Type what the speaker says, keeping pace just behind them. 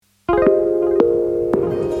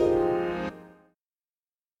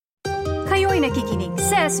nakikinig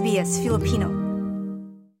sa SBS Filipino.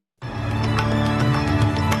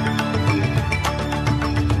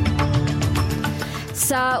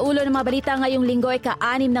 Sa ulo ng mga balita ngayong linggo ay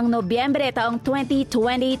ka-6 ng Nobyembre taong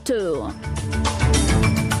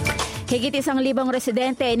 2022. Higit 1,000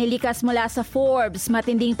 residente nilikas mula sa Forbes.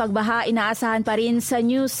 Matinding pagbaha inaasahan pa rin sa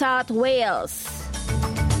New South Wales.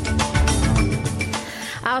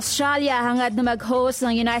 Australia hangad na mag-host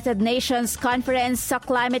ng United Nations Conference sa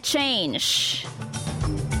climate change.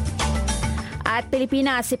 At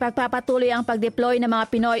Pilipinas, ipagpapatuloy ang pag-deploy ng mga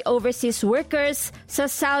Pinoy overseas workers sa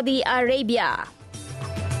Saudi Arabia.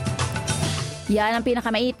 Yan ang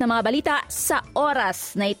pinakamait na mga balita sa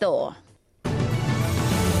oras na ito.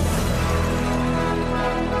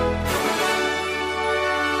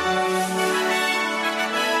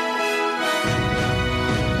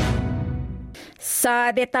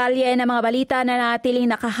 Sa detalye ng mga balita na natiling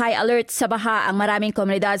naka-high alert sa baha ang maraming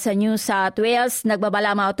komunidad sa New South Wales,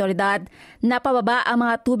 nagbabala ang mga otoridad na pababa ang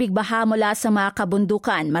mga tubig baha mula sa mga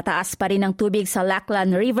kabundukan. Mataas pa rin ang tubig sa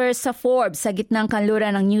Lachlan River sa Forbes sa gitnang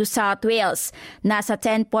kanluran ng New South Wales. Nasa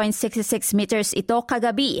 10.66 meters ito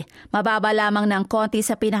kagabi. Mababa lamang ng konti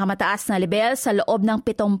sa pinakamataas na level sa loob ng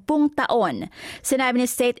 70 taon. Sinabi ni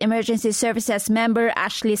State Emergency Services member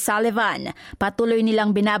Ashley Sullivan, patuloy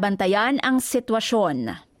nilang binabantayan ang sitwasyon.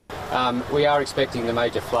 We are expecting the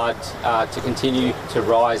major flood to continue to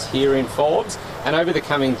rise here in Forbes, and over the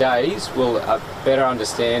coming days we'll better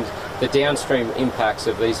understand the downstream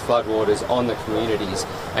impacts of these floodwaters on the communities,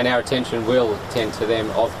 and our attention will tend to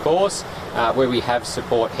them, of course, where we have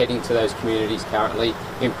support heading to those communities currently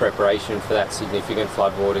in preparation for that significant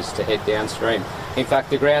floodwaters to head downstream. In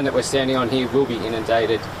fact, the ground that we're standing on here will be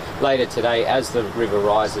inundated later today as the river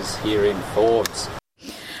rises here in Forbes.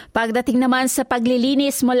 Pagdating naman sa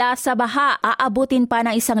paglilinis mula sa baha, aabutin pa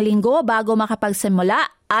ng 1 linggo bago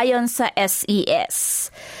makapagsimula ayon sa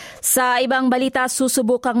SES. Sa ibang balita,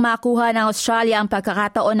 susubukang makuha ng Australia ang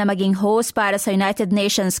pagkakataon na maging host para sa United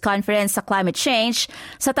Nations Conference sa Climate Change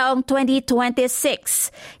sa taong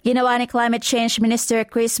 2026. Ginawa ni Climate Change Minister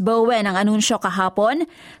Chris Bowen ang anunsyo kahapon.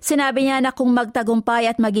 Sinabi niya na kung magtagumpay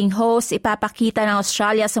at maging host, ipapakita ng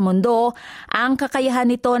Australia sa mundo ang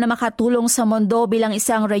kakayahan nito na makatulong sa mundo bilang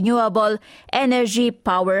isang renewable energy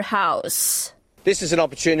powerhouse. This is an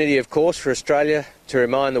opportunity, of course, for Australia to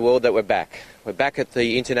remind the world that we're back. We're back at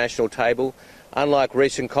the international table. Unlike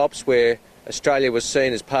recent COPs where Australia was seen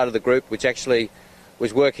as part of the group which actually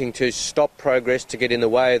was working to stop progress, to get in the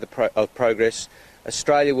way of progress,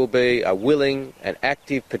 Australia will be a willing and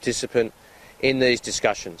active participant in these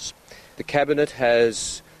discussions. The Cabinet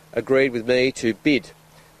has agreed with me to bid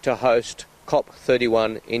to host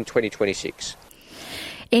COP31 in 2026.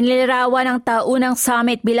 Inilarawan ang taunang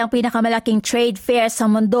summit bilang pinakamalaking trade fair sa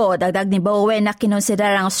mundo. Dagdag ni Bowen na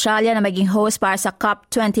kinonsidera ang Australia na maging host para sa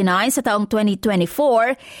COP29 sa taong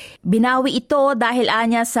 2024. Binawi ito dahil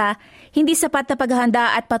anya sa hindi sapat na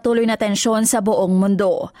paghahanda at patuloy na tensyon sa buong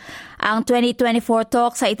mundo. Ang 2024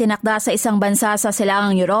 talks ay itinakda sa isang bansa sa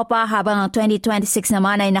silangang Europa habang ang 2026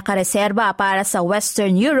 naman ay nakareserba para sa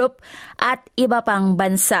Western Europe at iba pang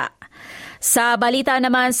bansa. Sa balita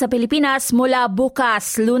naman sa Pilipinas, mula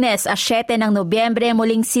bukas, Lunes, 7 ng Nobyembre,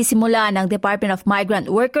 muling sisimula ng Department of Migrant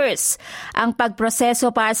Workers ang pagproseso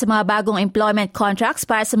para sa mga bagong employment contracts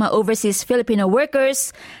para sa mga overseas Filipino workers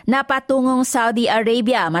na patungong Saudi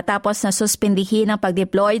Arabia matapos na suspindihin ang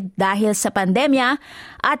pag-deploy dahil sa pandemya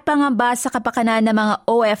at pangamba sa kapakanan ng mga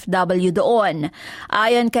OFW doon.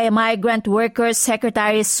 Ayon kay Migrant Workers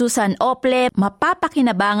Secretary Susan Ople,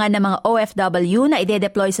 mapapakinabangan ng mga OFW na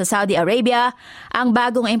ide-deploy sa Saudi Arabia ang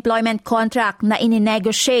bagong employment contract na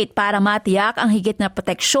ininegotiate para matiyak ang higit na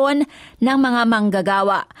proteksyon ng mga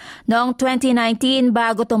manggagawa. Noong 2019,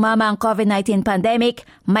 bago tumama ang COVID-19 pandemic,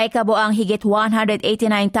 may kabuang higit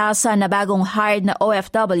 189,000 na bagong hired na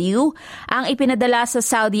OFW ang ipinadala sa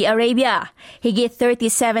Saudi Arabia. Higit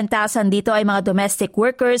 37,000 dito ay mga domestic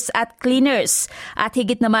workers at cleaners at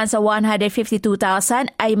higit naman sa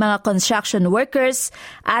 152,000 ay mga construction workers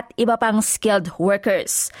at iba pang skilled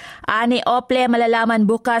workers. Ani Ople, malalaman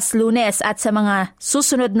bukas Lunes at sa mga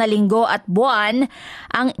susunod na linggo at buwan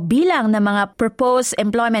ang bilang ng mga proposed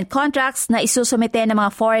employment contracts na isusumite ng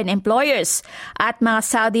mga foreign employers at mga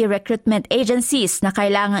Saudi recruitment agencies na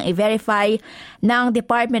kailangang i-verify ng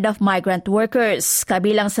Department of Migrant Workers.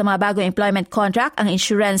 Kabilang sa mga bagong employment contract ang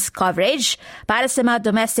insurance coverage para sa mga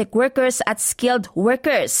domestic workers at skilled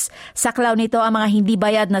workers. Saklaw nito ang mga hindi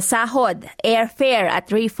bayad na sahod, airfare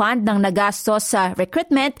at refund ng nagastos sa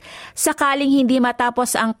recruitment sa sakaling hindi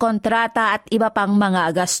matapos ang kontrata at iba pang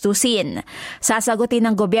mga gastusin. Sasagutin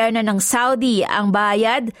ng gobyerno ng Saudi ang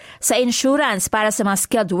bayad sa insurance para sa mga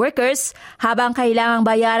skilled workers habang kailangang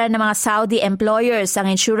bayaran ng mga Saudi employers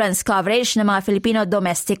ang insurance coverage ng mga Filipino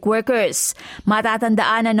domestic workers.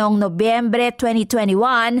 Matatandaan na noong Nobyembre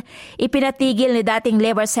 2021, ipinatigil ni dating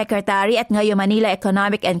Labor Secretary at ngayon Manila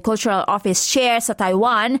Economic and Cultural Office Chair sa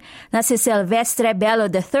Taiwan na si Silvestre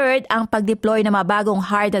Bello III ang pag-deploy ng mga bagong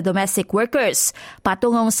hired domestic workers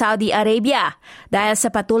patungong Saudi Arabia dahil sa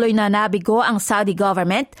patuloy na nabigo ang Saudi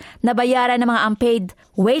government na bayaran ng mga unpaid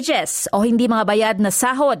wages o hindi mga bayad na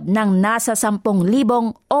sahod ng nasa 10,000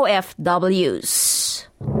 OFWs.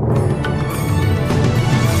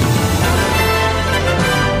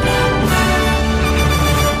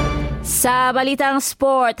 Sa balitang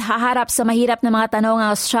sport, haharap sa mahirap na mga tanong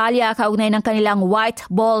ang Australia kaugnay ng kanilang white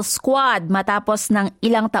ball squad matapos ng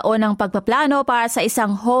ilang taon ng pagpaplano para sa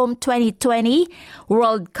isang home 2020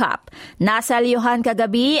 World Cup. Nasa liyuhan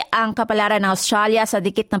kagabi ang kapalaran ng Australia sa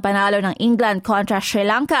dikit na panalo ng England kontra Sri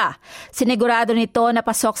Lanka. Sinigurado nito na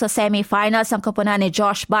pasok sa semifinals ang koponan ni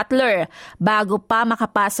Josh Butler bago pa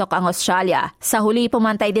makapasok ang Australia. Sa huli,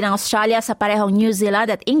 pumantay din ang Australia sa parehong New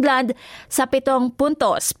Zealand at England sa 7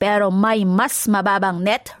 puntos pero may mas mababang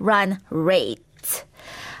net run rate.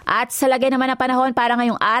 At sa lagay naman ng panahon para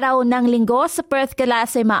ngayong araw ng linggo sa Perth,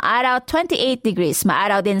 Kalas ay maaraw 28 degrees.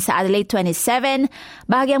 Maaraw din sa Adelaide 27.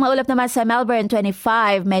 Bahagyang maulap naman sa Melbourne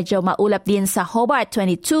 25. Medyo maulap din sa Hobart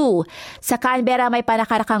 22. Sa Canberra may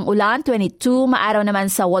panakarakang ulan 22. Maaraw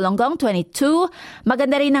naman sa Wollongong 22.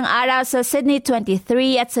 Maganda rin ang araw sa Sydney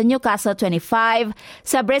 23 at sa Newcastle 25.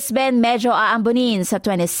 Sa Brisbane medyo aambunin sa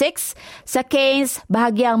 26. Sa Cairns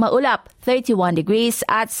bahagyang maulap 31 degrees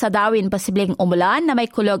at sa Darwin posibleng umulan na may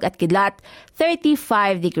kulog at kidlat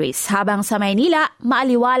 35 degrees. Habang sa Maynila,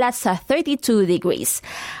 maaliwalas sa 32 degrees.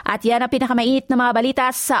 At yan ang pinakamainit na mga balita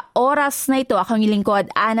sa oras na ito. Ako ang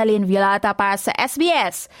lingkod, Annalyn Violata para sa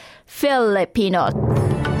SBS Filipino.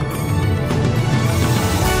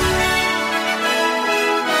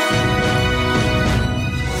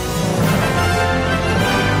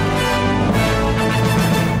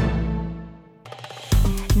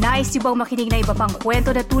 Nice yung bang makinig na iba pang kwento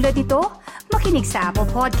na tulad ito? Makinig sa Apple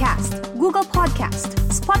Podcast, Google Podcast,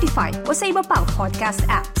 Spotify o sa iba pang podcast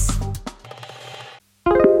apps.